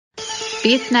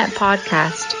BeastNet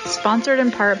Podcast, sponsored in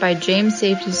part by James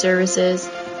Safety Services,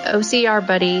 OCR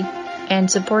Buddy, and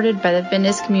supported by the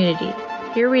fitness community.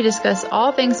 Here we discuss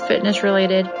all things fitness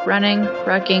related, running,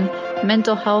 rucking,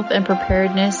 mental health and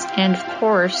preparedness, and of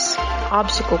course,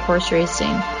 obstacle course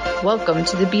racing. Welcome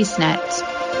to the BeastNet.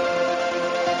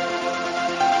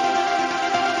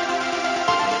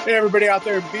 Hey everybody out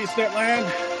there in BeastNet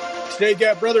land. Today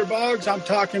got Brother Boggs. I'm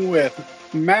talking with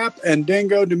Map and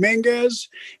Dingo Dominguez,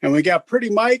 and we got Pretty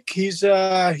Mike. He's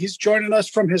joining us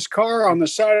from his car on the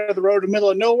side of the road in the middle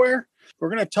of nowhere. We're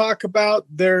going to talk about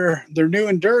their new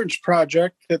endurance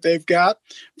project that they've got.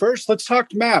 First, let's talk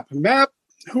to Map. Map,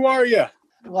 who are you?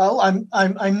 Well,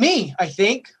 I'm me, I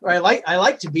think, or I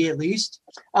like to be at least.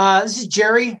 This is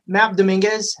Jerry Map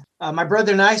Dominguez. My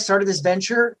brother and I started this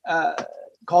venture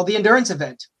called the Endurance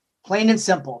Event, plain and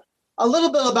simple. A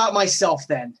little bit about myself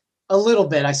then. A little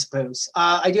bit, I suppose.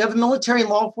 I do have a military and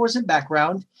law enforcement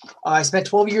background. I spent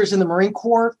 12 years in the Marine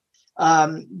Corps.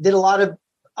 Did a lot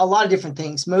of different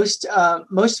things. Most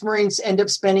Marines end up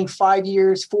spending 5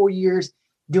 years, 4 years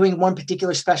doing one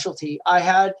particular specialty. I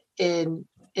had an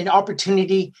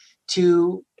opportunity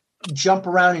to jump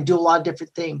around and do a lot of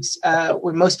different things.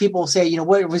 When most people say,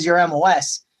 what was your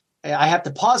MOS? I have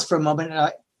to pause for a moment.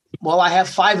 I have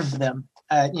 5 of them.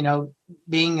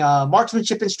 Being a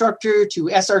marksmanship instructor to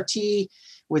SRT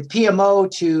with PMO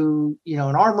to, an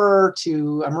armor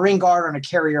to a Marine Guard on a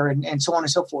carrier and so on and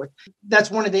so forth.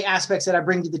 That's one of the aspects that I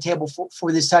bring to the table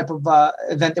for this type of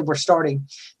event that we're starting.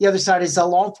 The other side is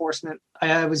law enforcement.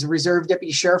 I was a reserve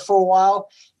deputy sheriff for a while,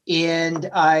 and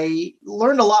I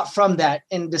learned a lot from that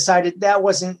and decided that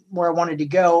wasn't where I wanted to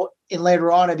go. And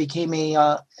later on, I became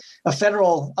a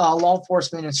federal law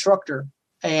enforcement instructor.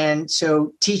 And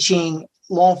so teaching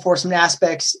law enforcement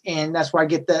aspects, and that's where I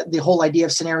get the whole idea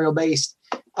of scenario-based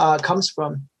comes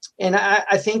from. And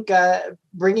I think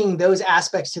bringing those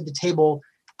aspects to the table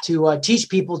to teach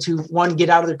people to, one, get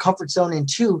out of their comfort zone, and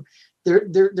two,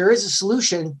 there is a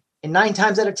solution. And 9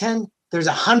 times out of 10, there's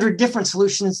 100 different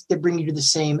solutions that bring you to the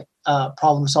same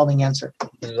problem-solving answer.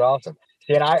 This is awesome.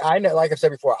 See, and I know, like I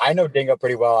said before, I know Dingo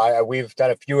pretty well. We've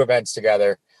done a few events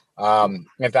together.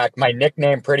 In fact, my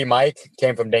nickname, Pretty Mike,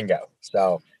 came from Dingo.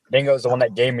 So Dingo is the one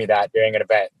that gave me that during an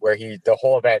event where the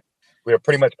whole event, we were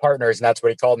pretty much partners, and that's what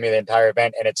he called me the entire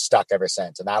event, and it's stuck ever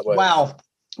since. And that was wow.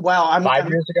 5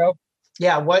 years ago.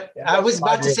 Yeah, I was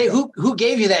about to say, who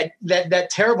gave you that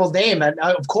terrible name? And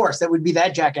of course, that would be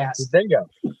that jackass. Dingo.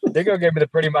 Dingo gave me the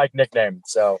Pretty Mike nickname.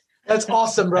 So that's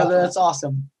awesome, brother. That's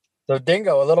awesome. So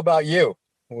Dingo, a little about you.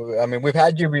 I mean, we've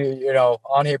had you,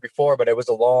 on here before, but it was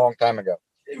a long time ago.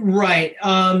 Right.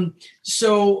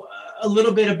 So a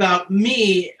little bit about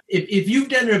me. If you've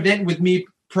done an event with me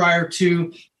prior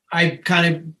to, I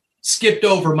kind of skipped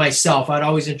over myself. I'd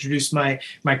always introduce my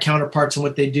counterparts and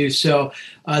what they do. So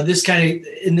in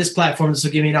this platform, this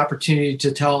will give me an opportunity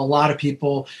to tell a lot of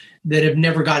people that have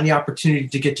never gotten the opportunity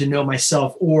to get to know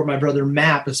myself or my brother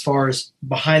Map as far as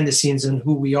behind the scenes and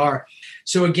who we are.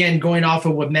 So again, going off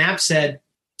of what Map said,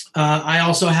 I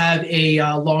also have a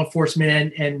law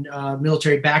enforcement and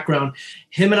military background.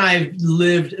 Him and I have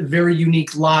lived very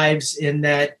unique lives in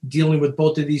that dealing with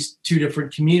both of these two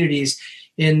different communities,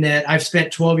 in that I've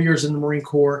spent 12 years in the Marine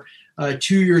Corps,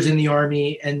 2 years in the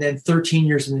Army, and then 13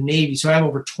 years in the Navy. So I have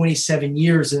over 27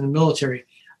 years in the military.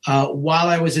 While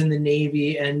I was in the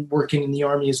Navy and working in the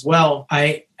Army as well,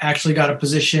 I actually got a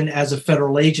position as a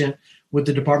federal agent with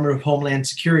the Department of Homeland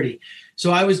Security.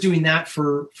 So I was doing that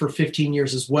for 15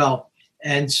 years as well.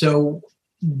 And so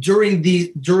during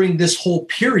this whole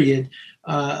period,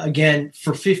 again,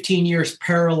 for 15 years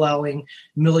paralleling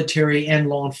military and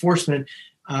law enforcement,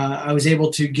 I was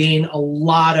able to gain a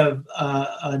lot of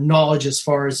knowledge as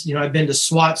far as, I've been to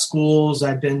SWAT schools,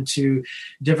 I've been to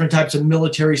different types of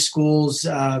military schools,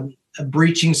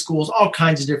 breaching schools, all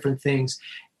kinds of different things.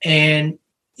 And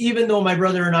even though my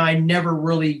brother and I never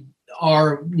really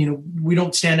are, we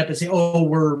don't stand up and say, oh,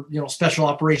 we're, special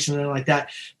operations and like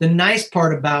that. The nice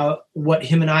part about what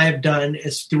him and I have done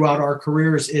is throughout our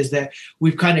careers is that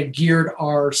we've kind of geared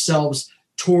ourselves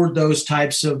toward those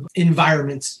types of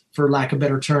environments, for lack of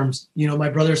better terms. My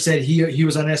brother said he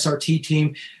was on an SRT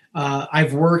team.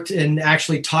 I've worked and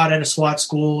actually taught at a SWAT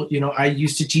school. I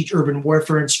used to teach urban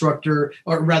warfare instructor,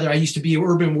 or rather I used to be an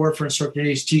urban warfare instructor. I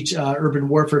used to teach urban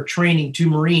warfare training to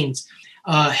Marines.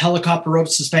 Helicopter rope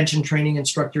suspension training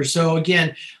instructor. So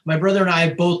again, my brother and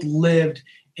I both lived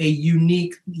a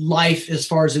unique life as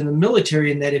far as in the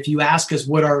military, in that if you ask us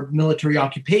what our military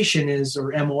occupation is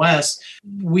or MOS,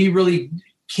 we really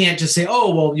can't just say,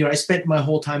 oh, well, I spent my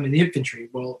whole time in the infantry.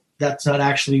 Well, That's not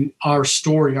actually our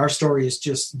story. Our story is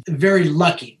just very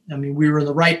lucky. I mean, we were in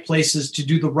the right places to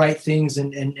do the right things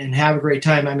and have a great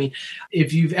time. I mean,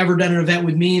 if you've ever done an event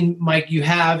with me and Mike, you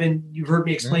have, and you've heard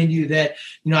me explain to you that,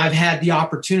 I've had the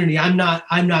opportunity. I'm not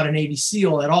a Navy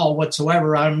SEAL at all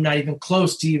whatsoever. I'm not even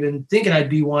close to even thinking I'd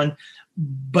be one,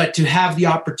 but to have the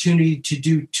opportunity to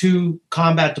do 2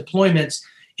 combat deployments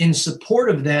in support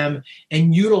of them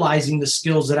and utilizing the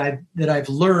skills that I've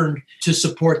learned to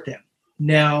support them.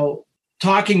 Now,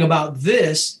 talking about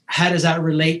this, how does that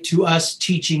relate to us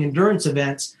teaching endurance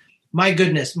events? My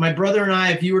goodness, my brother and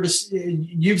I, if you were to,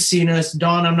 you've seen us,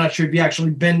 Don, I'm not sure if you actually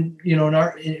been,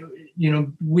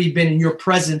 we've been in your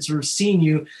presence or seen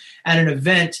you at an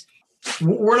event.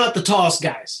 We're not the tallest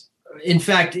guys. In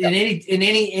fact, in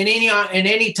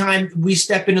any time we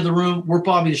step into the room, we're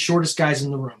probably the shortest guys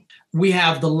in the room. We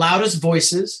have the loudest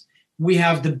voices. We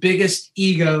have the biggest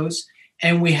egos.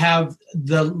 And we have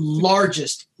the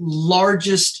largest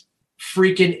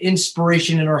freaking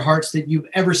inspiration in our hearts that you've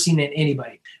ever seen in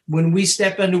anybody. When we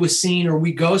step into a scene or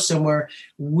we go somewhere,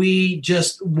 we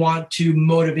just want to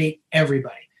motivate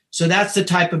everybody. So that's the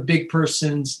type of big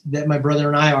persons that my brother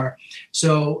and I are.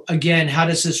 So again, how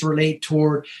does this relate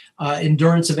toward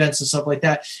endurance events and stuff like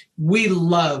that? We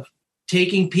love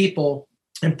taking people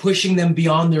and pushing them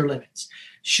beyond their limits.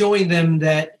 Showing them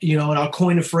that, and I'll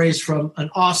coin a phrase from an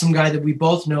awesome guy that we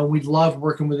both know, we love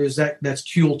working with, that's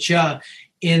Kuel Cha,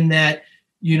 in that,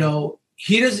 we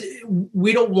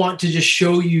don't want to just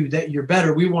show you that you're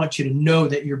better. We want you to know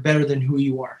that you're better than who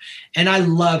you are. And I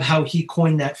love how he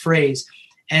coined that phrase.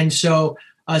 And so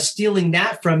stealing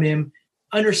that from him,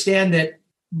 understand that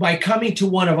by coming to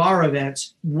one of our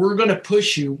events, we're going to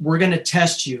push you. We're going to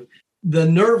test you. The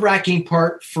nerve-wracking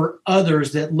part for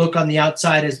others that look on the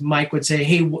outside, as Mike would say,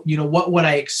 hey, what would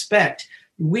I expect?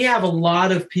 We have a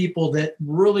lot of people that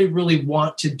really, really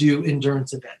want to do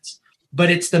endurance events, but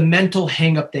it's the mental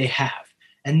hang-up they have.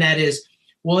 And that is,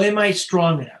 well, am I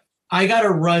strong enough? I got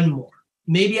to run more.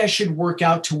 Maybe I should work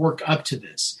out to work up to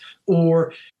this.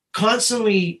 Or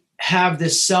constantly have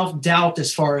this self-doubt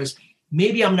as far as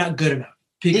maybe I'm not good enough.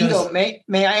 Dingo, may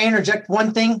I interject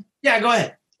one thing? Yeah, go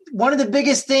ahead. One of the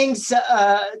biggest things,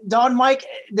 Don, Mike,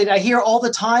 that I hear all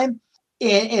the time,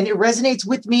 and it resonates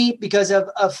with me because of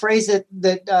a phrase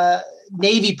that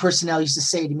Navy personnel used to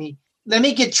say to me, let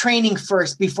me get training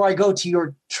first before I go to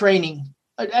your training.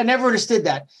 I never understood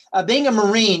that. Being a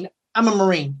Marine, I'm a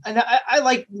Marine, and I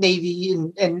like Navy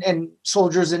and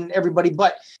soldiers and everybody,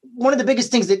 but one of the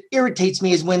biggest things that irritates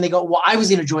me is when they go, well, I was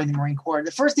going to join the Marine Corps.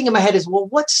 The first thing in my head is, well,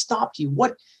 what stopped you?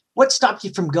 What stopped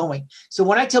you from going? So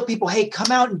when I tell people, hey, come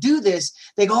out and do this,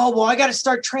 they go, oh, well, I got to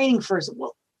start training first.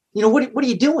 Well, what are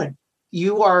you doing?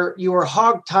 You are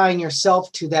hog tying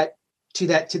yourself to that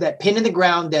pin in the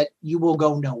ground that you will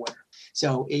go nowhere.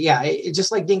 So yeah, it's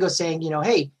just like Dingo saying,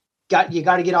 hey, you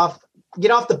got to get off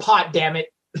the pot, damn it.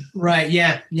 Right.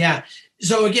 Yeah.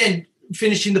 So again,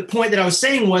 finishing the point that I was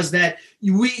saying was that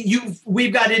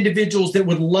we've got individuals that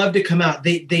would love to come out.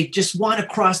 They just want to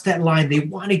cross that line. They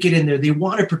want to get in there. They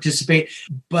want to participate,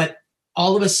 but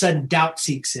all of a sudden doubt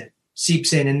seeps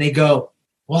in and they go,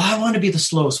 well, I want to be the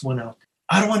slowest one out.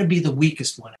 I don't want to be the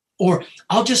weakest one, or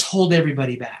I'll just hold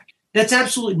everybody back. That's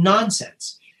absolute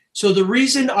nonsense. So the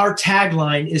reason our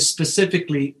tagline is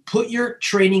specifically put your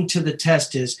training to the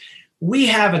test is we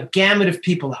have a gamut of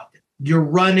people out there. You're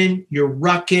running, you're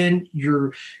rucking,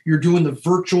 you're doing the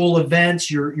virtual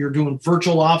events, you're doing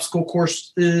virtual obstacle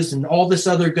courses and all this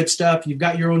other good stuff. You've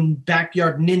got your own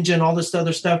backyard ninja and all this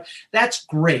other stuff. That's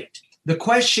great. The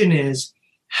question is,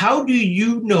 how do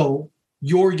you know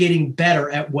you're getting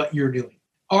better at what you're doing?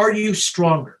 Are you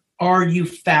stronger? Are you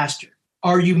faster?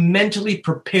 Are you mentally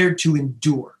prepared to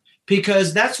endure?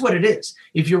 Because that's what it is.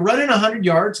 If you're running 100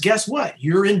 yards, guess what?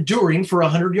 You're enduring for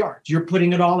 100 yards. You're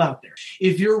putting it all out there.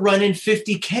 If you're running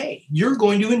 50K, you're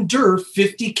going to endure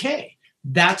 50K.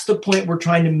 That's the point we're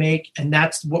trying to make, and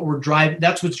that's what we're driving.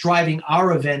 That's what's driving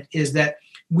our event, is that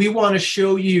we want to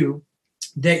show you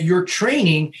that your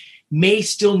training may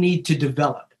still need to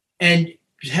develop. And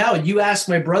hell, you ask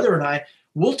my brother and I,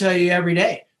 we'll tell you every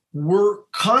day, we're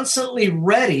constantly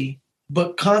ready,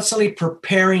 but constantly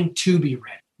preparing to be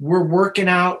ready. We're working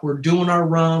out, we're doing our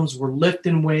runs, we're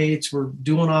lifting weights, we're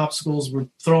doing obstacles, we're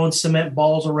throwing cement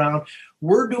balls around.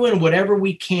 We're doing whatever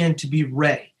we can to be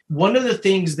ready. One of the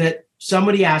things that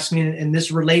somebody asked me, and this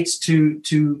relates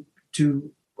to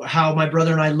how my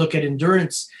brother and I look at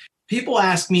endurance, people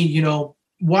ask me,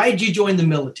 why did you join the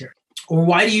military? Or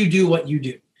why do you do what you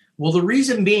do? Well, the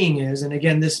reason being is, and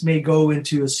again, this may go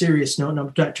into a serious note, and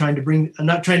I'm not trying to bring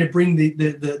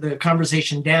the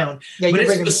conversation down, but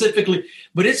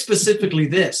it's specifically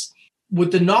this.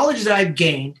 with the knowledge that I've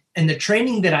gained and the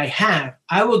training that I have,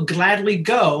 I will gladly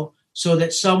go so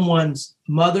that someone's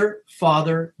mother,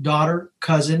 father, daughter,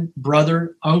 cousin,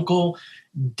 brother, uncle,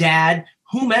 dad,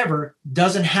 whomever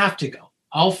doesn't have to go.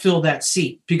 I'll fill that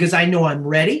seat because I know I'm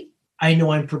ready, I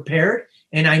know I'm prepared,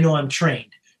 and I know I'm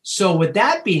trained. So with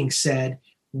that being said,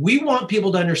 we want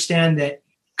people to understand that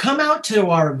come out to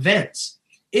our events.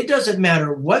 It doesn't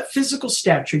matter what physical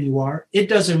stature you are. It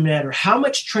doesn't matter how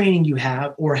much training you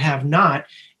have or have not.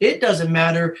 It doesn't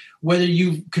matter whether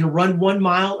you can run 1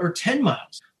 mile or 10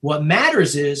 miles. What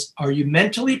matters is, are you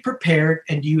mentally prepared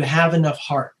and do you have enough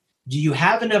heart? Do you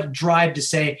have enough drive to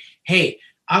say, hey,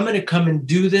 I'm going to come and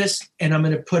do this and I'm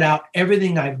going to put out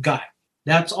everything I've got.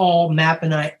 That's all Map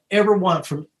and I ever want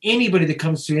from anybody that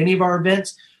comes to any of our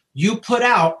events. You put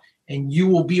out and you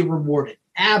will be rewarded.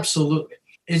 Absolutely.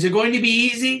 Is it going to be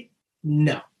easy?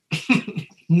 No,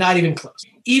 not even close.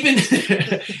 Even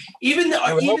the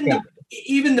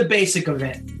basic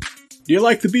event. Do you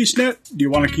like the BeastNet? Do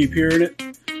you want to keep hearing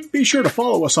it? Be sure to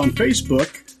follow us on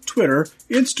Facebook, Twitter,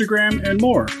 Instagram, and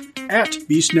more at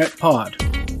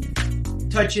BeastNetPod.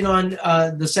 Touching on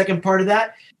the second part of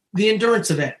that, the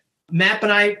endurance event. Map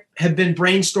and I have been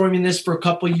brainstorming this for a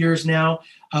couple of years now.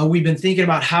 We've been thinking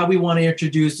about how we want to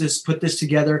introduce this, put this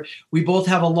together. We both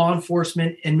have a law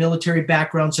enforcement and military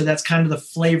background, so that's kind of the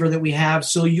flavor that we have.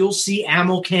 So you'll see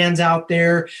ammo cans out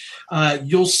there.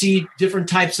 You'll see different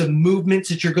types of movements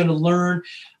that you're going to learn.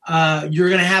 You're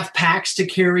going to have packs to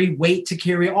carry, weight to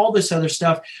carry, all this other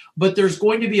stuff. But there's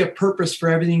going to be a purpose for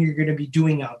everything you're going to be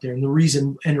doing out there and a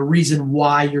reason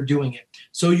why you're doing it.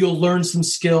 So you'll learn some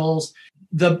skills.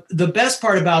 The best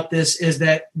part about this is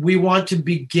that we want to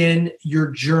begin your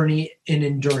journey in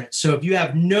endurance. So if you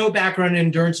have no background in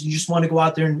endurance, you just want to go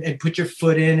out there and put your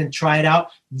foot in and try it out,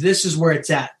 this is where it's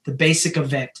at, the basic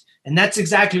event. And that's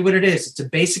exactly what it is. It's a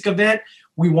basic event.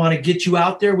 We want to get you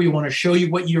out there. We want to show you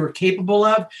what you're capable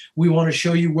of. We want to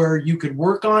show you where you could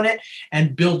work on it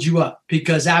and build you up.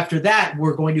 Because after that,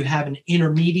 we're going to have an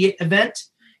intermediate event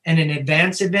and an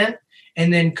advanced event.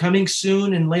 And then coming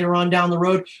soon and later on down the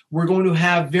road, we're going to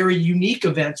have very unique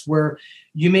events where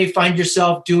you may find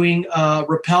yourself doing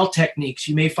rappel techniques.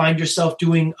 You may find yourself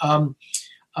doing water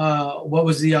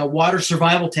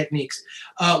survival techniques.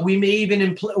 We may even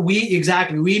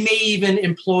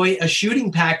employ a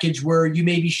shooting package where you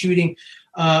may be shooting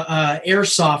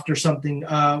airsoft or something.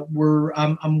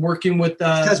 I'm working with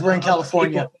because we're in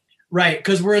California. People. Right,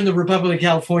 because we're in the Republic of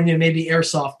California, maybe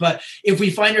airsoft. But if we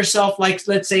find ourselves, like,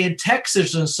 let's say in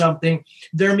Texas or something,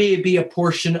 there may be a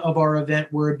portion of our event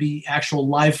where it'd be actual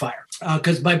live fire.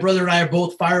 Because my brother and I are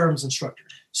both firearms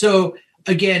instructors. So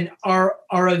again, our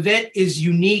event is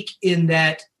unique in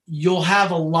that you'll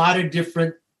have a lot of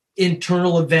different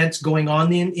internal events going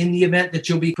on in the event that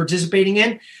you'll be participating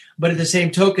in. But at the same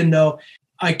token, though,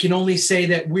 I can only say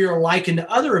that we are likened to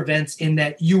other events in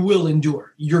that you will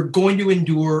endure. You're going to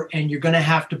endure and you're going to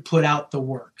have to put out the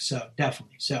work. So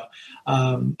definitely. So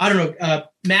I don't know,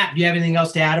 Matt, do you have anything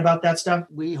else to add about that stuff?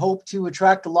 We hope to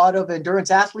attract a lot of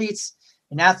endurance athletes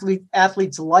and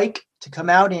athletes alike to come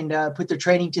out and put their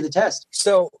training to the test.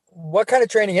 So what kind of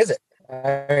training is it?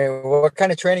 I mean, what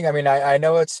kind of training? I mean, I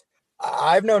know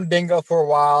I've known Dingo for a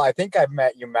while. I think I've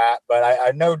met you, Matt, but I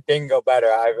know Dingo better.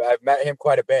 I've met him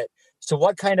quite a bit. So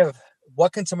what can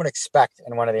someone expect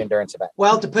in one of the endurance events?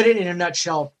 Well, to put it in a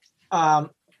nutshell,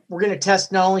 we're going to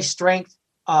test not only strength,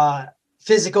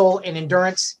 physical and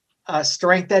endurance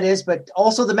strength, that is, but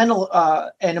also the mental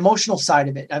and emotional side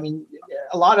of it. I mean,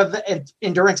 a lot of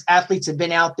endurance athletes have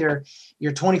been out there,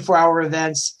 your 24-hour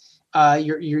events,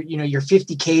 your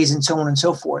 50Ks and so on and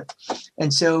so forth.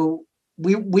 And so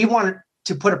we want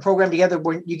to put a program together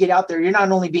where you get out there, you're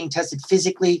not only being tested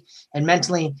physically and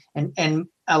mentally and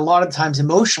a lot of times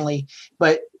emotionally,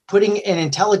 but putting an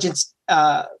intelligence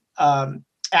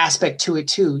aspect to it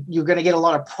too. You're going to get a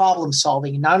lot of problem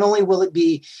solving. Not only will it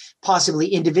be possibly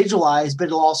individualized, but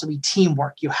it'll also be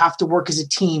teamwork. You have to work as a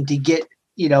team to get,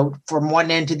 from one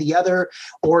end to the other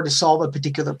or to solve a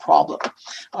particular problem.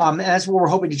 And that's what we're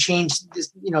hoping to change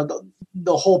this,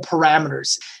 the whole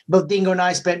parameters. Both Dingo and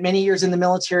I spent many years in the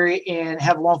military and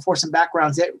have law enforcement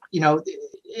backgrounds that,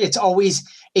 it's always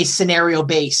a scenario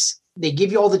base. They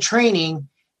give you all the training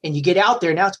and you get out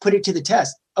there. Now it's put it to the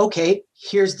test. Okay,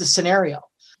 here's the scenario.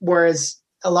 Whereas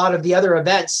a lot of the other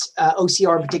events,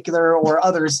 OCR in particular, or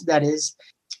others, that is,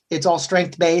 it's all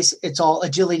strength based. It's all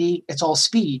agility. It's all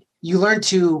speed. You learn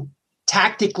to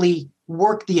tactically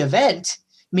work the event,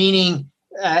 meaning,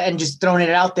 and just throwing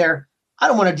it out there, I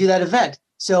don't want to do that event.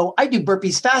 So I do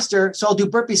burpees faster. So I'll do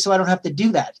burpees so I don't have to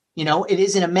do that. It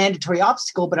isn't a mandatory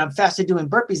obstacle, but I'm faster doing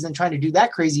burpees than trying to do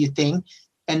that crazy thing.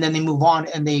 And then they move on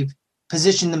and they've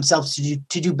position themselves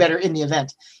to do better in the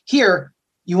event. Here,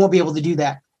 you won't be able to do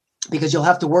that because you'll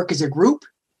have to work as a group,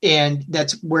 and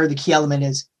that's where the key element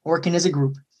is, working as a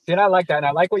group. And I like that. And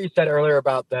I like what you said earlier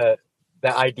about the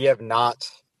idea of not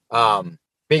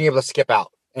being able to skip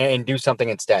out and do something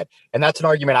instead. And that's an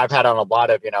argument I've had on a lot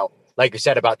of, like you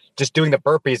said, about just doing the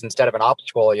burpees instead of an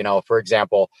obstacle, for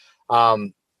example,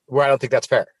 where I don't think that's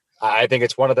fair. I think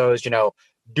it's one of those,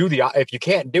 if you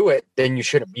can't do it, then you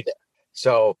shouldn't be there.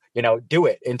 So, do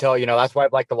it until, that's why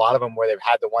I've liked a lot of them where they've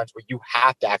had the ones where you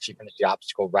have to actually finish the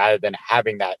obstacle rather than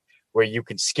having that where you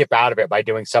can skip out of it by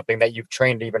doing something that you've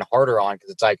trained even harder on. Cause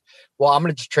it's like, well, I'm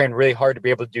going to just train really hard to be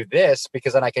able to do this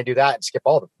because then I can do that and skip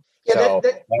all of them. Yeah, so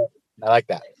I like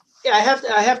that. Yeah,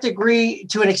 I have to agree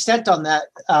to an extent on that,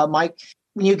 Mike.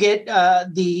 When you get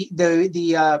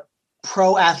the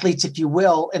pro athletes, if you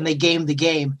will, and they game the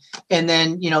game, and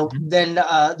then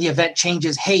the event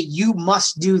changes. Hey, you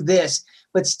must do this,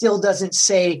 but still doesn't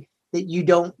say that you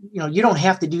don't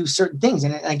have to do certain things.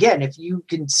 And again, if you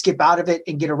can skip out of it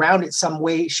and get around it some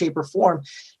way, shape, or form,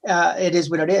 it is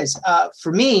what it is.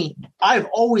 For me, I've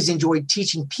always enjoyed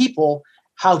teaching people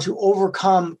how to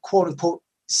overcome, quote unquote,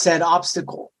 said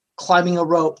obstacle, climbing a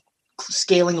rope,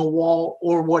 scaling a wall,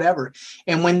 or whatever.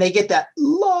 And when they get that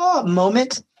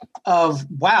moment of,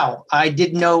 wow, I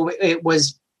didn't know it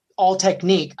was all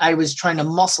technique, I was trying to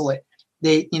muscle it.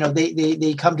 They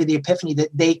come to the epiphany that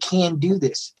they can do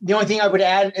this. The only thing I would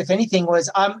add, if anything, was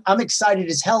I'm excited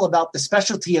as hell about the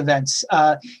specialty events.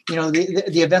 The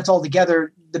events all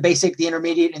together, the basic, the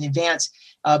intermediate, and the advanced,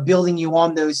 building you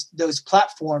on those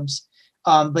platforms.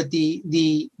 But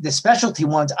the specialty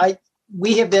ones,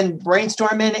 we have been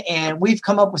brainstorming and we've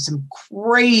come up with some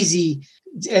crazy.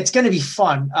 It's going to be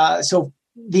fun. So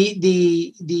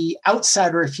the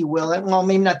outsider, if you will, well,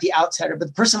 maybe not the outsider, but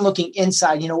the person looking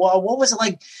inside, what was it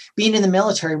like being in the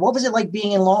military? What was it like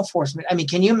being in law enforcement? I mean,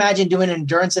 can you imagine doing an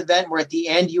endurance event where at the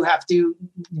end you have to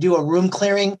do a room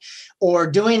clearing, or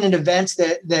doing an event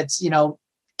that's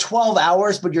 12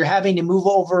 hours, but you're having to move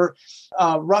over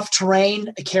rough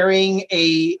terrain, carrying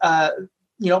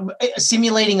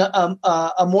simulating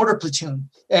a mortar platoon.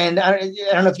 And I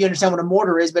don't know if you understand what a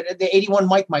mortar is, but the 81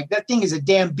 Mike, that thing is a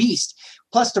damn beast,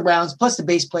 plus the rounds, plus the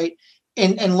base plate,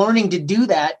 and learning to do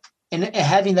that and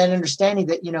having that understanding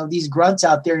that, these grunts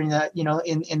out there in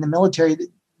the military,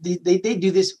 they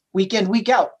do this week in, week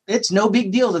out. It's no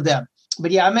big deal to them.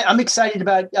 But yeah, I'm excited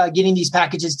about getting these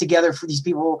packages together for these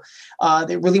people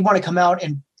that really want to come out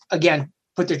and, again,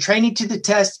 put their training to the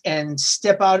test and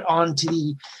step out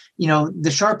onto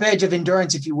the sharp edge of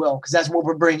endurance, if you will, because that's what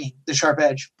we're bringing, the sharp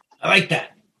edge. I like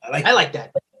that. I like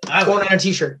that. Going on a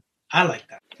t-shirt. I like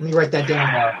that. Let me write that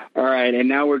down. All right. And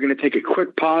now we're going to take a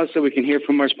quick pause so we can hear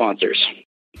from our sponsors.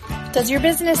 Does your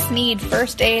business need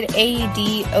first aid,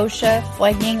 AED, OSHA,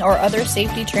 flagging, or other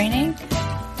safety training?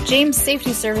 James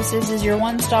Safety Services is your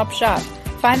one-stop shop.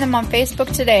 Find them on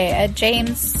Facebook today at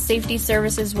James Safety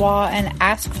Services WA and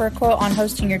ask for a quote on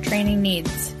hosting your training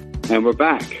needs. And we're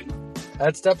back.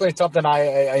 That's definitely something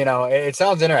it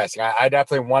sounds interesting. I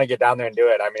definitely want to get down there and do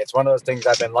it. I mean, it's one of those things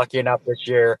I've been lucky enough this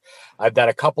year. I've done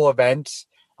a couple events,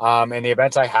 and the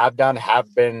events I have done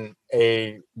have been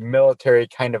a military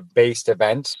kind of based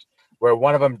events where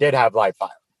one of them did have live fire.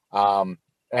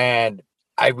 And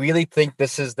I really think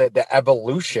this is the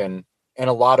evolution in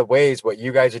a lot of ways, what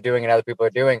you guys are doing and other people are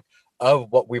doing,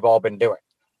 of what we've all been doing.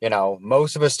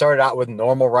 Most of us started out with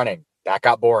normal running. That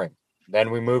got boring. Then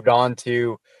we moved on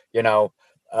to,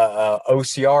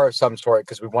 OCR of some sort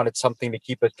because we wanted something to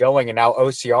keep us going. And now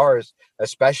OCRs,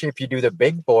 especially if you do the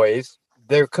big boys,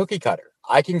 they're cookie cutter.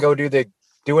 I can go do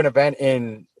an event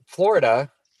in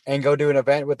Florida and go do an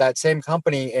event with that same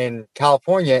company in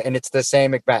California, and it's the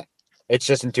same event. It's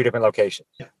just in two different locations.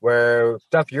 Yeah. Where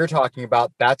stuff you're talking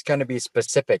about, that's going to be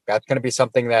specific. That's going to be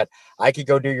something that I could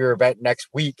go do your event next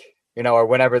week, or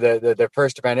whenever the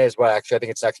first event is. Well, actually, I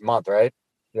think it's next month, right?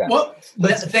 Yeah. Well,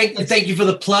 thank you for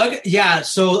the plug. Yeah.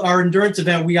 So our endurance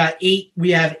event, we have 8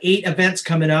 events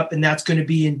coming up, and that's going to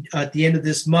be at the end of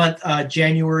this month,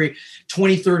 January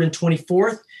 23rd and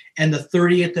 24th, and the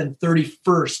 30th and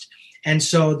 31st. And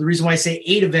so the reason why I say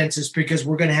 8 events is because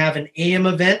we're going to have an AM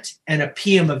event and a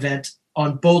PM event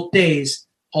on both days,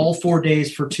 all 4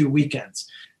 days for 2 weekends.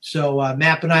 So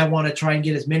Map and I want to try and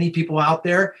get as many people out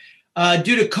there.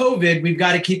 Due to COVID, we've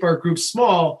got to keep our groups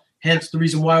small. Hence the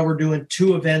reason why we're doing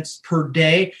 2 events per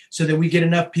day, so that we get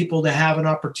enough people to have an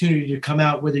opportunity to come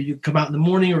out, whether you come out in the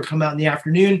morning or come out in the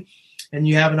afternoon, and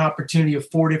you have an opportunity of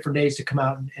 4 different days to come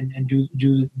out and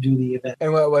do the event.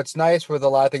 And what's nice with a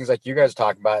lot of things like you guys are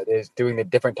talking about is doing the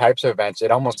different types of events. It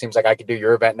almost seems like I could do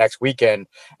your event next weekend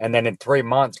and then in 3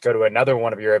 months go to another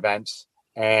one of your events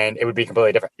and it would be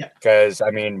completely different. Yeah. Because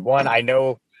I mean, one, I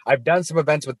know I've done some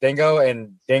events with Dingo,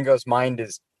 and Dingo's mind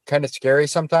is kind of scary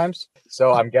sometimes.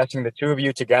 So I'm guessing the two of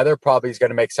you together probably is going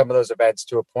to make some of those events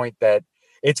to a point that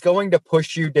it's going to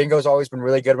push you. Dingo's always been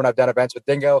really good when I've done events with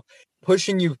Dingo,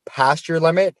 pushing you past your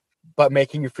limit, but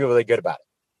making you feel really good about it.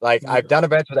 Like I've done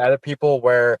events with other people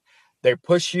where they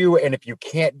push you, and if you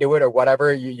can't do it or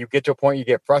whatever, you get to a point you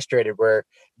get frustrated, where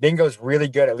Dingo's really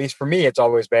good. At least for me, it's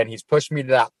always been, he's pushed me to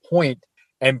that point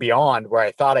and beyond where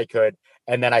I thought I could.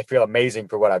 And then I feel amazing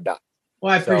for what I've done.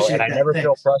 Well, I appreciate that. And I never Thanks.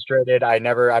 feel frustrated.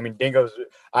 Dingo's,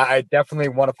 I definitely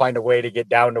want to find a way to get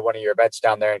down to one of your events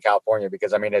down there in California,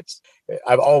 because I mean,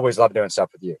 I've always loved doing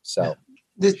stuff with you. So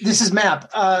this is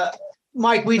Map.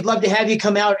 Mike, we'd love to have you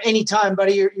come out anytime,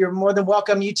 buddy. You're more than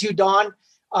welcome. You too, Don.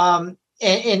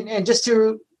 And just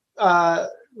to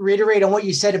reiterate on what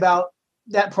you said about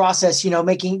that process,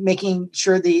 making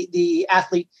sure the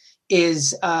athlete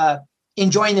is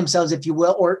enjoying themselves, if you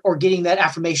will, or getting that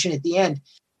affirmation at the end.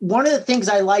 One of the things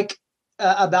I like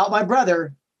about my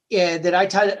brother that I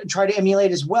try to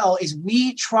emulate as well is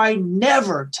we try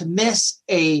never to miss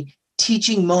a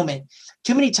teaching moment.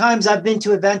 Too many times I've been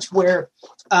to events where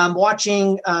I'm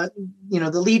watching,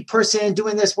 the lead person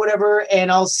doing this, whatever,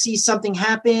 and I'll see something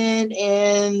happen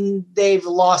and they've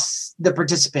lost the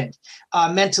participant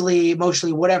mentally,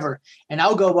 emotionally, whatever. And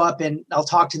I'll go up and I'll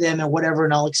talk to them and whatever,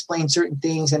 and I'll explain certain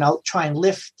things and I'll try and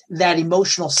lift that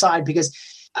emotional side, because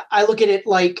I look at it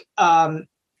like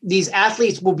these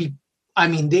athletes will be,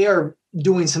 they are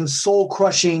doing some soul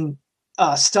crushing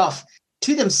stuff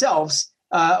to themselves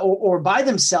or by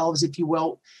themselves, if you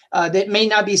will. That may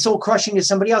not be soul crushing to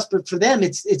somebody else, but for them,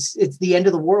 it's the end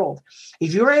of the world.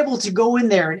 If you're able to go in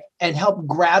there and help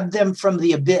grab them from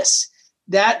the abyss,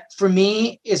 that for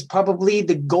me is probably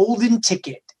the golden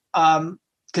ticket.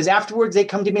 Because afterwards they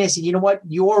come to me and say, you know what,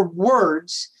 your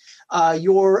words,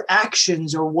 your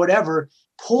actions or whatever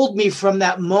pulled me from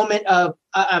that moment of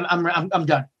I'm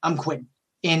done, I'm quitting.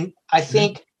 And I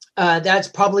think that's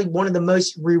probably one of the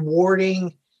most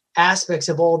rewarding aspects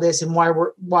of all this, and why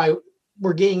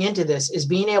we're getting into this, is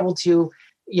being able to,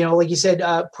 like you said,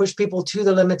 push people to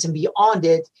the limits and beyond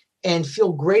it, and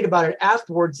feel great about it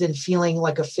afterwards than feeling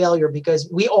like a failure, because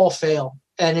we all fail.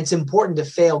 And it's important to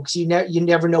fail, because you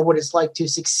never know what it's like to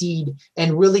succeed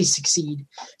and really succeed.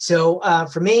 So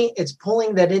for me, it's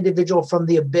pulling that individual from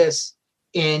the abyss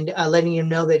and letting you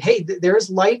know that, hey, there's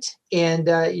light, and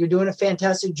you're doing a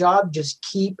fantastic job. Just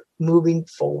keep moving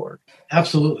forward.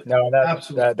 Absolutely. No,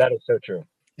 that is so true.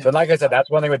 So like I said, that's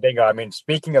one thing with Dingo. I mean,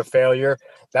 speaking of failure,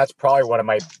 that's probably one of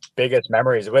my biggest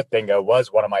memories with Dingo,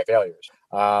 was one of my failures.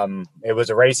 It was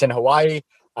a race in Hawaii.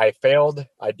 I failed.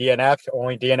 I DNF'd,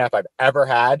 only DNF I've ever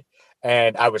had.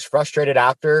 And I was frustrated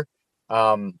after.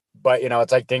 But,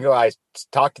 it's like Dingo, I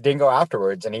talked to Dingo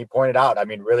afterwards, and he pointed out,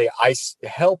 really, I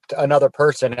helped another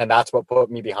person, and that's what put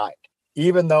me behind.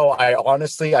 Even though I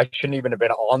shouldn't even have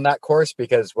been on that course,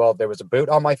 because, well, there was a boot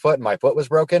on my foot and my foot was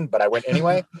broken, but I went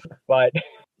anyway. But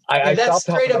I that's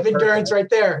straight up endurance right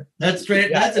there. That's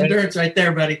endurance right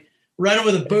there, buddy. Running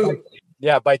with a boot.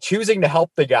 Yeah, by choosing to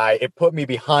help the guy, it put me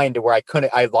behind to where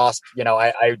I lost,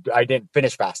 I didn't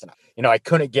finish fast enough. I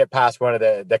couldn't get past one of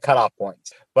the cutoff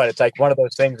points. But it's like one of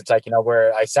those things, it's like,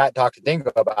 where I sat and talked to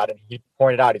Dingo about it. He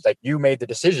pointed out, he's like, you made the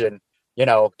decision,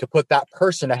 to put that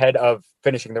person ahead of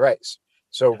finishing the race.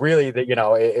 So really,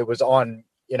 it was on,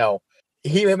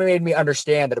 he made me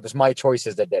understand that it was my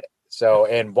choices that did it. So,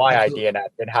 and why Absolutely. I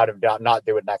DNF'd and how to not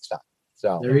do it next time.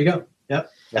 So there you go.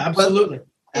 Yep. Absolutely.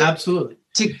 Absolutely.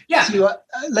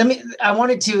 I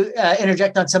wanted to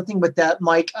interject on something with that,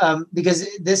 Mike, because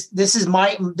this is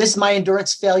my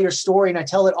endurance failure story, and I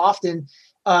tell it often.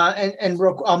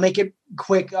 I'll make it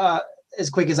quick, as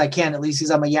quick as I can, at least,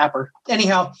 because I'm a yapper.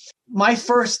 Anyhow, my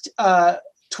first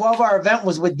 12-hour event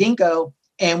was with Dingo,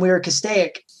 and we were at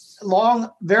Castaic.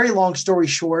 Very long story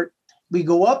short, we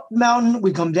go up the mountain,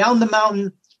 we come down the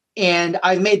mountain, and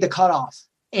I made the cutoff.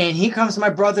 And here comes my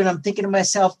brother, and I'm thinking to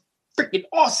myself, freaking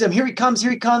awesome. Here he comes.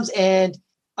 And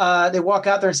they walk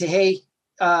out there and say, hey,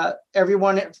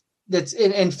 everyone that's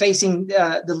in facing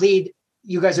the lead,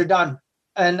 you guys are done.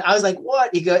 And I was like,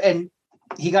 what? He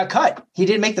got cut. He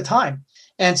didn't make the time.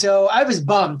 And so I was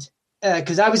bummed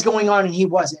because I was going on and he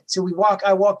wasn't. So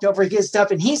I walked over, his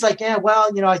stuff, and he's like, yeah, well,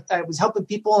 I was helping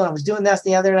people and I was doing this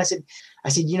and the other. And I said,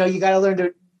 you got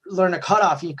to learn a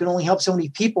cutoff. You can only help so many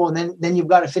people, and then you've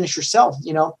got to finish yourself,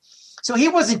 So he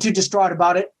wasn't too distraught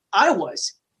about it. I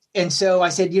was. And so I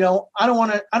said, I don't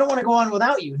want to go on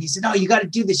without you. And he said, no, you got to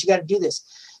do this. You got to do this.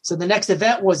 So the next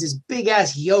event was this big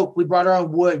ass yoke. We brought our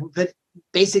own wood, but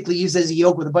basically used as a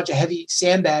yoke with a bunch of heavy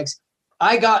sandbags.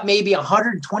 I got maybe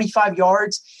 125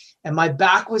 yards and my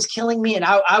back was killing me. And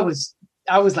I was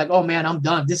like, oh man, I'm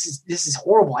done. This is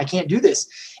horrible. I can't do this.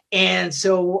 And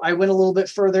so I went a little bit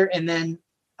further and then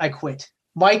I quit.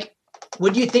 Mike,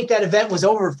 when do you think that event was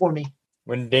over for me?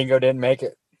 When Dingo didn't make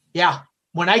it. Yeah.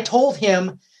 When I told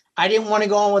him I didn't want to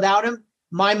go on without him,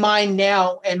 my mind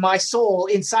now and my soul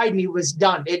inside me was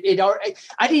done.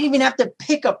 I didn't even have to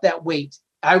pick up that weight.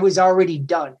 I was already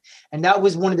done. And that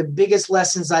was one of the biggest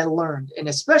lessons I learned. And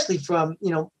especially from,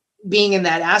 being in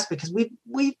that aspect, because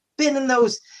we've been in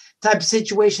those type of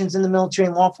situations in the military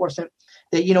and law enforcement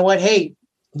that, you know what, hey,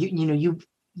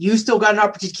 you still got an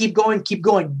opportunity to keep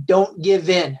going. Don't give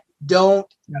in. Don't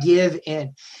give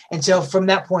in. And so from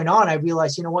that point on, I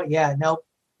realized, you know what? Yeah,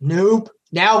 nope.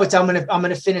 Now it's I'm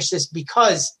gonna finish this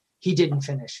because he didn't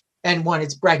finish. And one,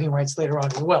 it's bragging rights later on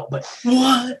as well. But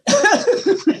what?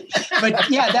 But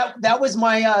yeah, that was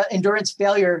my endurance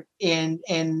failure, and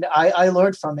I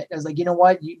learned from it. I was like, you know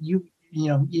what, you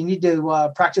need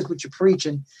to practice what you preach,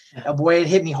 and boy, it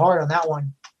hit me hard on that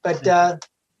one. But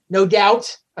no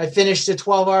doubt, I finished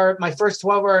my first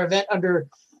 12-hour event under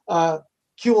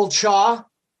Kuel Cha,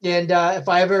 and if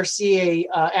I ever see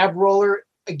a ab roller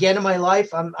again in my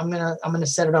life, I'm gonna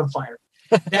set it on fire.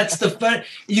 That's the fun.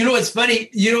 You know what's funny,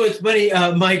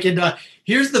 Mike, and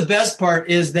here's the best part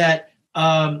is that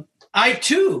I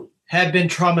too have been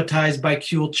traumatized by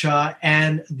Kuel Cha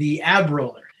and the ab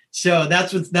roller. So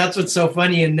that's what's so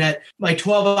funny, in that my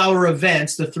 12-hour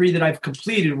events, the 3 that I've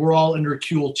completed, were all under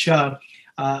Kuel Cha,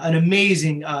 an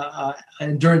amazing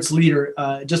endurance leader,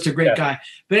 just a great guy.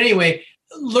 But anyway,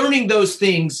 learning those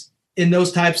things in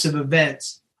those types of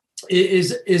events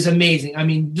is amazing. I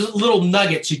mean, little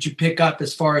nuggets that you pick up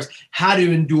as far as how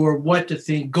to endure, what to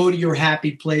think, go to your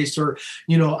happy place, or,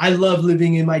 I love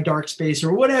living in my dark space,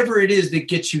 or whatever it is that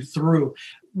gets you through.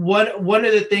 One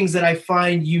of the things that I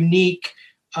find unique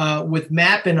with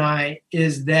Map and I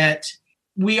is that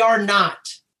we are not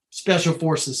special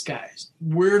forces guys.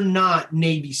 We're not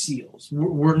Navy SEALs.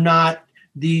 We're not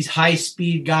these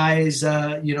high-speed guys,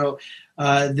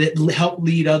 that help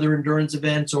lead other endurance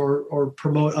events or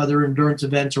promote other endurance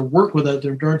events or work with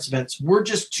other endurance events. We're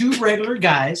just 2 regular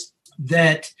guys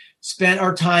that spent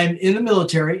our time in the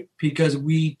military because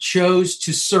we chose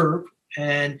to serve,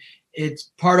 and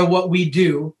it's part of what we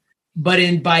do. But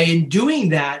in doing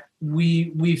that,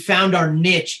 we found our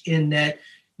niche in that,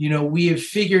 we have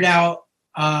figured out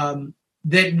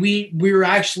that we're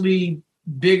actually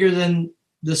bigger than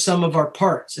the sum of our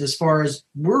parts, as far as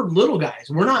we're little guys.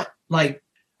 We're not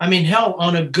hell,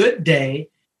 on a good day,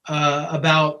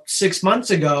 about 6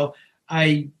 months ago,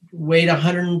 I weighed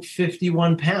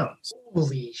 151 pounds.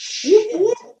 Holy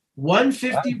shit.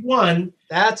 151.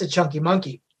 That's a chunky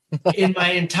monkey. In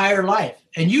my entire life.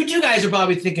 And you 2 guys are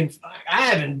probably thinking, I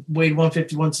haven't weighed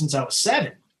 151 since I was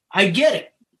 7. I get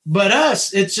it. But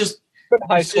us, it's just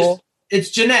high school.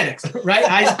 It's genetics, right?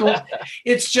 High school.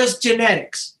 It's just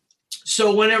genetics.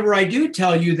 So whenever I do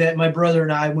tell you that my brother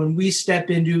and I, when we step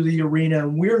into the arena,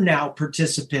 and we're now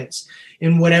participants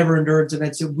in whatever endurance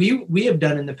events that we have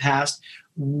done in the past,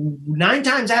 9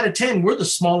 times out of 10, we're the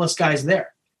smallest guys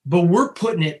there, but we're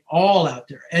putting it all out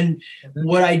there. And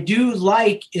what I do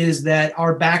like is that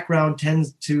our background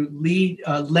tends to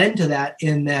lend to that,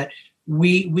 in that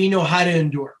we know how to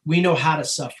endure. We know how to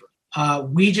suffer.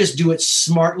 We just do it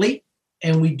smartly,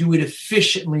 and we do it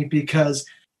efficiently because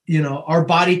our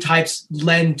body types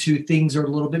lend to things that are a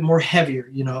little bit more heavier.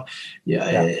 You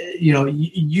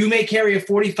may carry a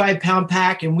 45-pound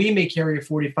pack, and we may carry a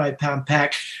 45-pound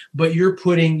pack, but you're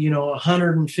putting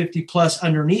 150 plus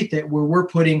underneath it, where we're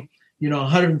putting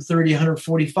 130,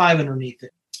 145 underneath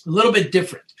it. A little bit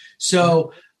different.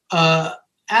 So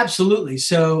absolutely.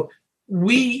 So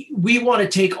we want to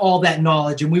take all that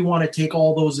knowledge, and we want to take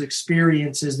all those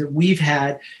experiences that we've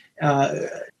had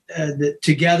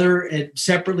together and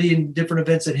separately in different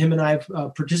events that him and I have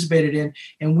participated in.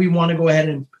 And we want to go ahead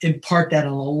and impart that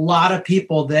on a lot of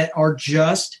people that are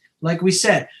just, like we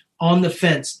said, on the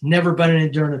fence, never been an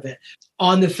endurance event,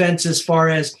 on the fence as far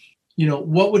as,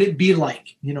 what would it be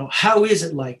like? How is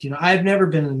it like? I've never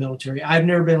been in the military. I've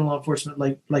never been in law enforcement,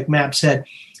 like Map said.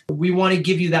 We want to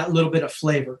give you that little bit of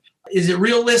flavor. Is it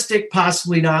realistic?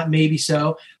 Possibly not, maybe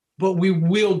so. But we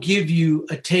will give you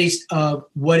a taste of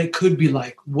what it could be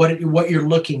like, what you're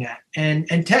looking at, and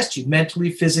test you mentally,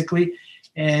 physically,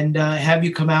 and have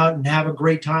you come out and have a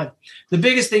great time. The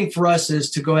biggest thing for us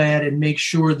is to go ahead and make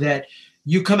sure that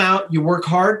you come out, you work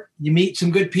hard, you meet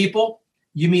some good people,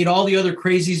 you meet all the other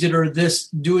crazies that are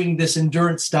doing this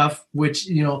endurance stuff, which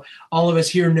all of us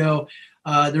here know.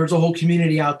 There's a whole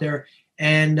community out there.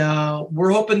 And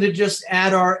we're hoping to just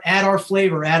add our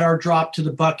flavor, add our drop to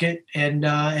the bucket, and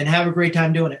have a great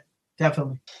time doing it.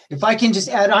 Definitely. If I can just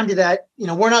add on to that,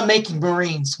 we're not making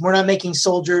Marines, we're not making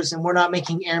soldiers, and we're not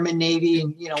making Airmen, Navy,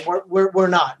 and we're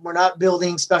not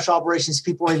building special operations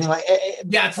people or anything like.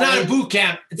 Yeah, it's not a boot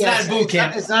camp. It's not a boot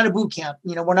camp. It's not a boot camp.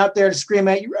 We're not there to scream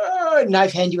at you,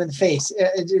 knife hand you in the face.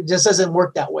 It just doesn't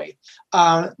work that way.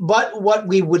 But what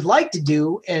we would like to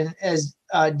do, and as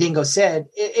Dingo said,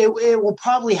 it will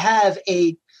probably have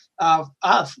a,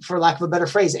 for lack of a better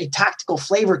phrase, a tactical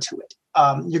flavor to it.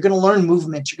 You're going to learn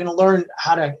movement. You're going to learn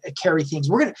how to carry things.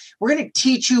 We're going to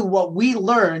teach you what we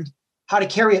learned, how to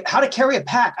carry a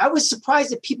pack. I was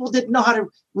surprised that people didn't know how to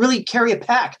really carry a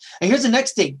pack. And here's the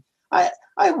next thing. I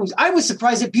was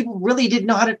surprised that people really didn't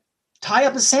know how to tie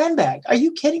up a sandbag. Are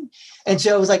you kidding? And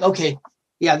so I was like, okay,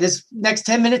 yeah, this next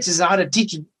 10 minutes is how to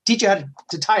teach you how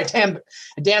to tie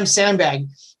a damn sandbag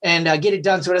and get it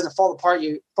done so it doesn't fall apart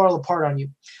on you.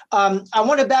 I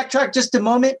want to backtrack just a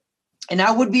moment. And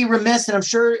I would be remiss, and I'm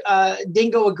sure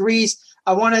Dingo agrees.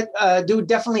 I want to do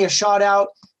definitely a shout out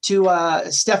to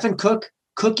Stephen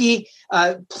Cookie.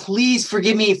 Please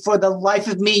forgive me, for the life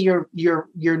of me.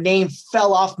 Your name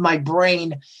fell off my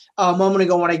brain a moment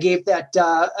ago when I gave that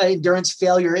endurance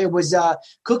failure. It was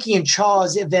Cookie and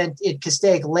Chaw's event at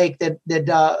Castaic Lake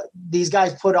that these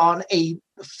guys put on a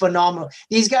phenomenal.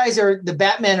 These guys are the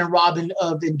Batman and Robin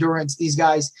of endurance. These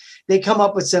guys, they come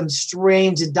up with some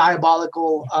strange and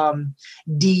diabolical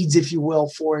deeds, if you will,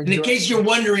 for endurance. And in case you're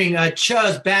wondering,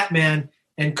 Chaw's Batman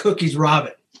and Cookie's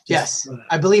Robin. Yes,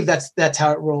 I believe that's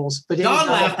how it rolls. But Don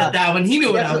laughed at that one. He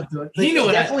knew what I was doing. He knew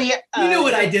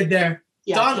what I did there.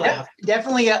 Yeah, Don laughed.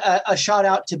 Definitely a shout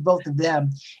out to both of them.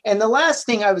 And the last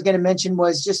thing I was going to mention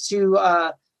was just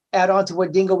to add on to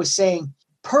what Dingo was saying.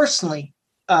 Personally,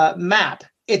 Map,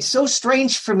 it's so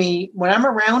strange for me when I'm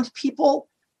around people.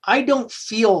 I don't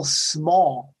feel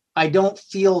small. I don't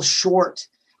feel short.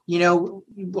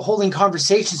 Holding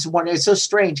conversations with one another. It's so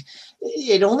strange.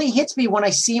 It only hits me when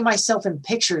I see myself in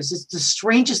pictures. It's the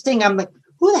strangest thing. I'm like,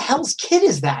 who the hell's kid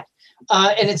is that?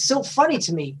 And it's so funny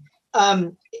to me.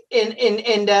 So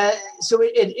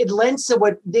it lends to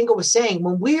what Dingo was saying.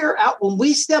 When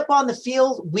we step on the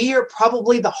field, we are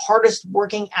probably the hardest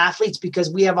working athletes because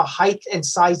we have a height and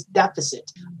size deficit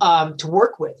to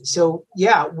work with. So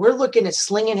yeah, we're looking at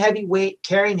slinging heavy weight,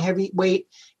 carrying heavy weight,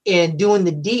 and doing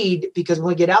the deed, because when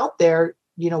we get out there,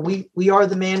 we are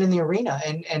the man in the arena,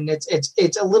 and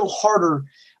it's a little harder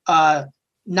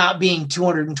not being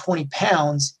 220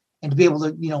 pounds and to be able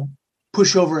to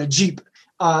push over a Jeep.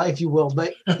 If you will.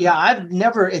 But yeah,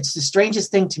 it's the strangest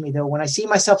thing to me though. When I see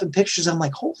myself in pictures, I'm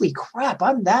like, holy crap,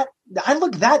 I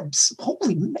look that,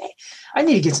 holy man, I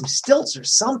need to get some stilts or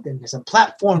something, some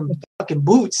platform fucking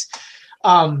boots.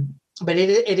 But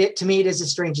it to me, it is the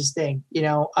strangest thing.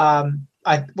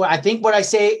 I think what I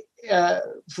say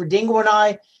for Dingo and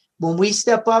I, when we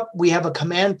step up, we have a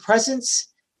command presence,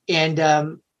 and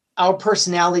our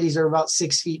personalities are about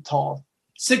 6 feet tall.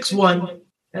 6'1",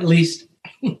 at least.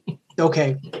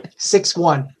 Okay,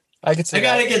 6'1". I could say I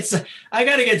gotta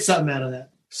get something out of that.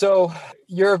 So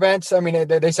your events, I mean,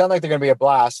 they sound like they're going to be a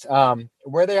blast.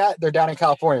 Where are they at? They're down in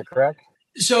California, correct?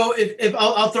 So if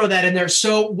I'll throw that in there.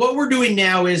 So what we're doing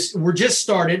now is we're just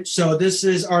started. So this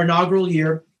is our inaugural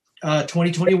year,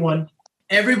 2021.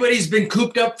 Everybody's been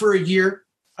cooped up for a year.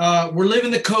 We're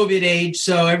living the COVID age,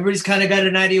 so everybody's kind of got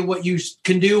an idea what you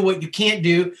can do, what you can't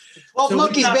do. 12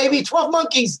 monkeys, baby. 12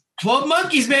 monkeys. 12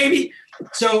 monkeys, baby.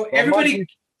 So everybody,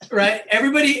 right?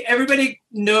 Everybody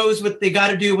knows what they got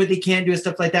to do, what they can't do, and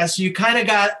stuff like that. So you kind of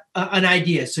got an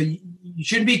idea. So you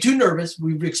shouldn't be too nervous.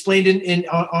 We've explained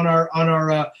on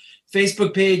our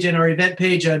Facebook page and our event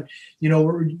page, and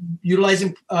we're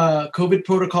utilizing COVID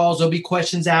protocols. There'll be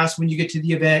questions asked when you get to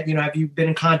the event. Have you been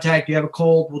in contact? Do you have a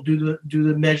cold? We'll do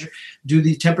the measure, do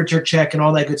the temperature check, and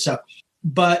all that good stuff.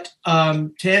 But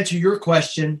to answer your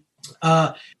question,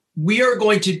 we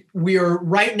are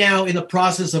right now in the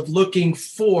process of looking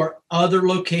for other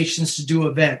locations to do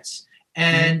events.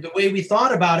 And the way we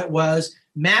thought about it was,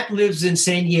 Matt lives in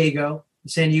San Diego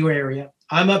area.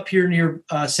 I'm up here near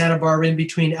Santa Barbara, in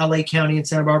between LA County and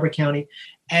Santa Barbara County.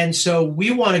 And so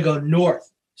we want to go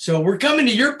north. So we're coming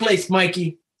to your place,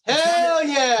 Mikey. Hell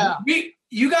yeah.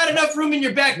 You got enough room in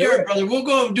your backyard, brother. We'll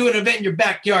go and do an event in your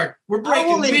backyard. We're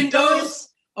breaking windows.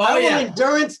 I will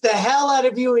endurance the hell out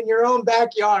of you in your own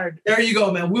backyard. There you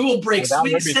go, man. We will break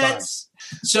swing sets.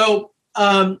 So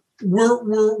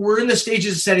we're in the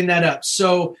stages of setting that up.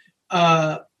 So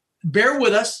bear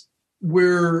with us.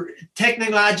 We're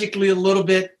technologically a little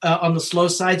bit on the slow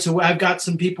side. So I've got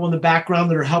some people in the background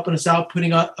that are helping us out,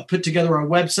 put together our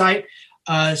website.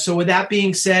 So with that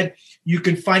being said, you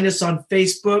can find us on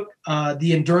Facebook,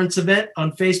 The Endurance Event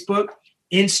on Facebook.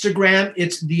 Instagram,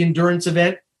 it's The Endurance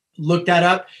Event. look that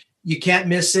up. You can't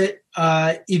miss it.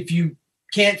 If you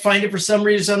can't find it for some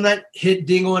reason, hit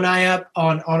Dingo and I up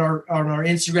on our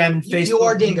Instagram and Facebook. You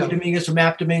are Dingo Dominguez or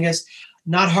Map Dominguez.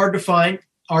 Not hard to find.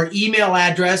 Our email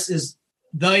address is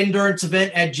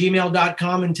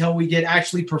theenduranceevent@gmail.com until we get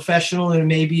actually professional and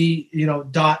maybe,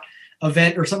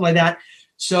 .event or something like that.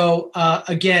 So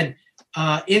again,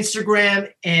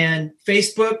 Instagram and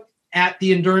Facebook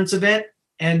 @theEnduranceEvent.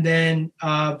 And then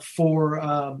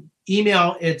for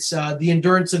email, it's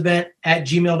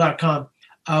theenduranceevent@gmail.com.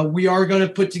 We are going to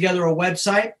put together a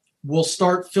website. We'll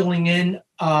start filling in.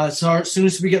 So as soon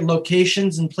as we get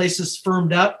locations and places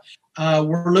firmed up,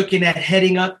 we're looking at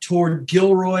heading up toward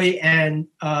Gilroy and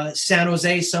San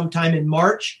Jose sometime in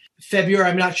March. February,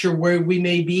 I'm not sure where we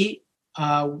may be.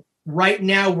 Right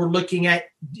now, we're looking at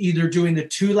either doing the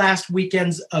 2 last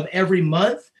weekends of every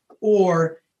month,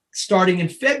 or starting in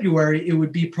February, it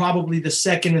would be probably the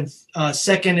second and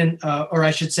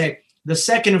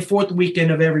fourth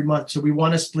weekend of every month. So we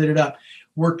want to split it up.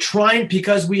 We're trying,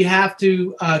 because we have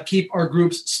to keep our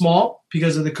groups small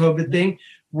because of the COVID thing.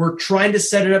 We're trying to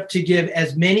set it up to give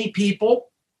as many people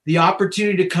the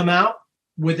opportunity to come out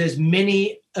with as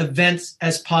many events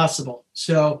as possible.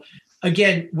 So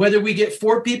again, whether we get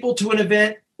 4 people to an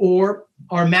event or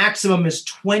our maximum is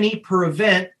 20 per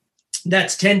event,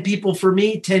 that's 10 people for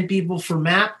me, 10 people for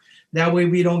Map. That way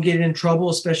we don't get in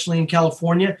trouble, especially in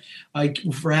California,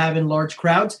 for having large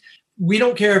crowds. We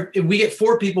don't care if we get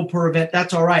 4 people per event.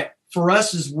 That's all right. For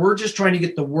us, we're just trying to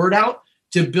get the word out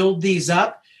to build these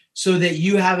up so that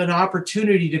you have an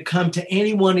opportunity to come to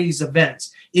any one of these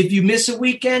events. If you miss a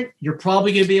weekend, you're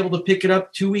probably going to be able to pick it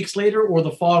up 2 weeks later or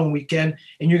the following weekend,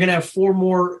 and you're going to have 4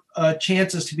 more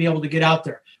chances to be able to get out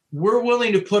there. We're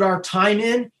willing to put our time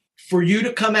in for you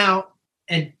to come out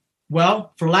and,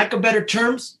 well, for lack of better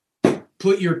terms,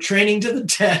 put your training to the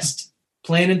test,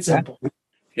 plain and simple.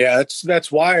 Yeah,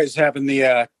 that's wise having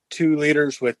the 2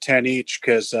 leaders with 10 each,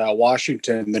 because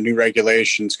Washington, the new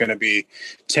regulation is going to be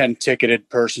 10 ticketed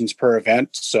persons per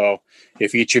event. So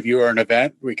if each of you are an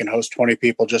event, we can host 20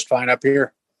 people just fine up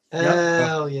here.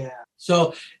 Hell yeah.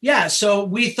 So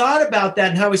we thought about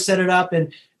that and how we set it up.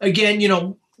 And again,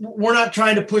 we're not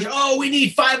trying to push, we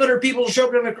need 500 people to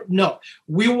show up. No,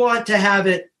 we want to have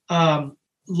it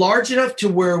large enough to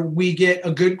where we get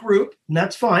a good group, and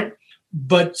that's fine,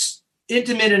 but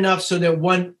intimate enough so that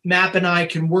one Map and I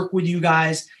can work with you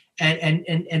guys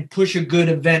and push a good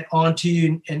event onto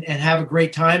you and have a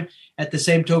great time. At the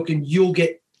same token, you'll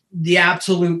get the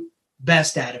absolute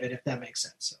best out of it, if that makes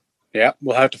sense. So. Yeah,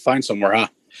 we'll have to find somewhere, huh?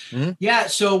 Mm-hmm. Yeah,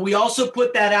 so we also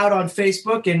put that out on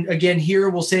Facebook. And again, here,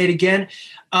 we'll say it again.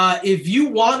 If you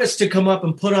want us to come up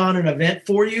and put on an event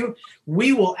for you,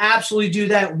 we will absolutely do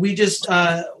that. We just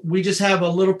have a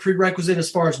little prerequisite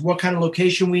as far as what kind of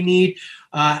location we need,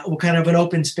 what kind of an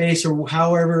open space or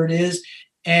however it is.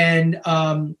 And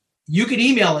you can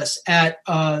email us at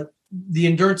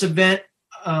theenduranceevent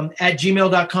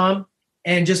 @gmail.com.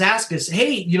 And just ask us,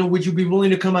 hey, would you be willing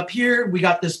to come up here? We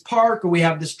got this park, or we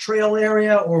have this trail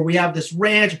area, or we have this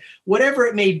ranch, whatever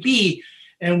it may be.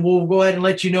 And we'll go ahead and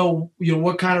let you know,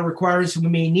 what kind of requirements we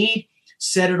may need,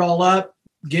 set it all up,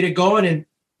 get it going, and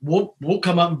we'll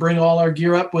come up and bring all our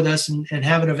gear up with us and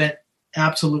have an event.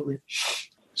 Absolutely.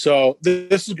 So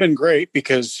this has been great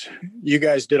because you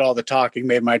guys did all the talking,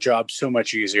 made my job so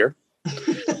much easier.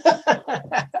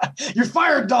 You're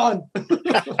fired, Don.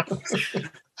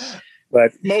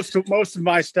 But most of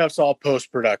my stuff's all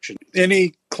post-production.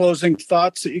 Any closing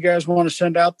thoughts that you guys want to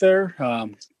send out there?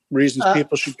 Reasons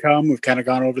people should come. We've kind of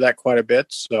gone over that quite a bit.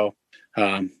 So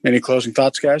any closing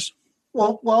thoughts, guys?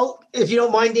 Well, if you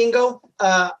don't mind, Dingo,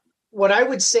 what I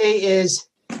would say is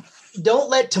don't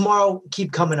let tomorrow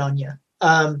keep coming on you.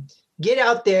 Get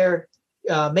out there,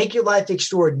 make your life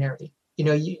extraordinary.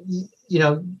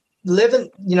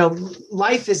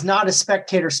 Life is not a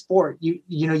spectator sport.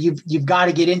 You've got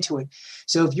to get into it.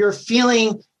 So if you're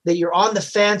feeling that you're on the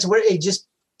fence, just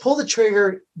pull the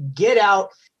trigger, get out.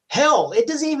 Hell, it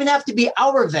doesn't even have to be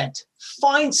our event.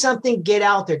 Find something, get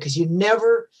out there, because you're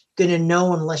never going to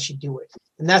know unless you do it.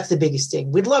 And that's the biggest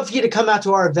thing. We'd love for you to come out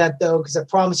to our event, though, because I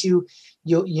promise you're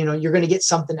going to get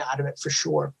something out of it for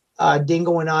sure.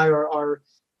 Dingo and I are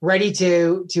ready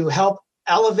to help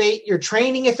elevate your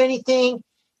training, if anything,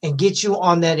 and get you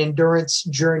on that endurance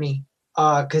journey.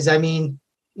 Because, a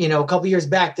couple years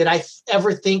back, did I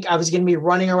ever think I was going to be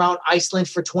running around Iceland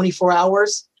for 24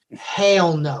 hours?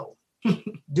 Hell no.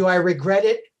 Do I regret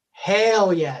it?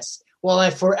 Hell yes. Will I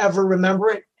forever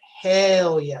remember it?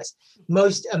 Hell yes.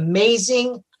 Most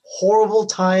amazing, horrible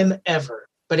time ever.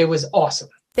 But it was awesome.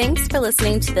 Thanks for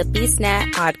listening to the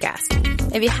BeastNet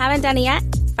podcast. If you haven't done it yet,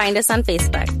 Find us on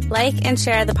Facebook. Like and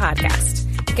share the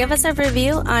podcast. Give us a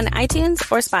review on iTunes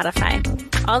or Spotify.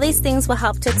 All these things will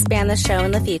help to expand the show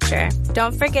in the future.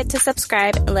 Don't forget to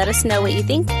subscribe and let us know what you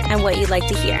think and what you'd like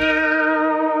to hear.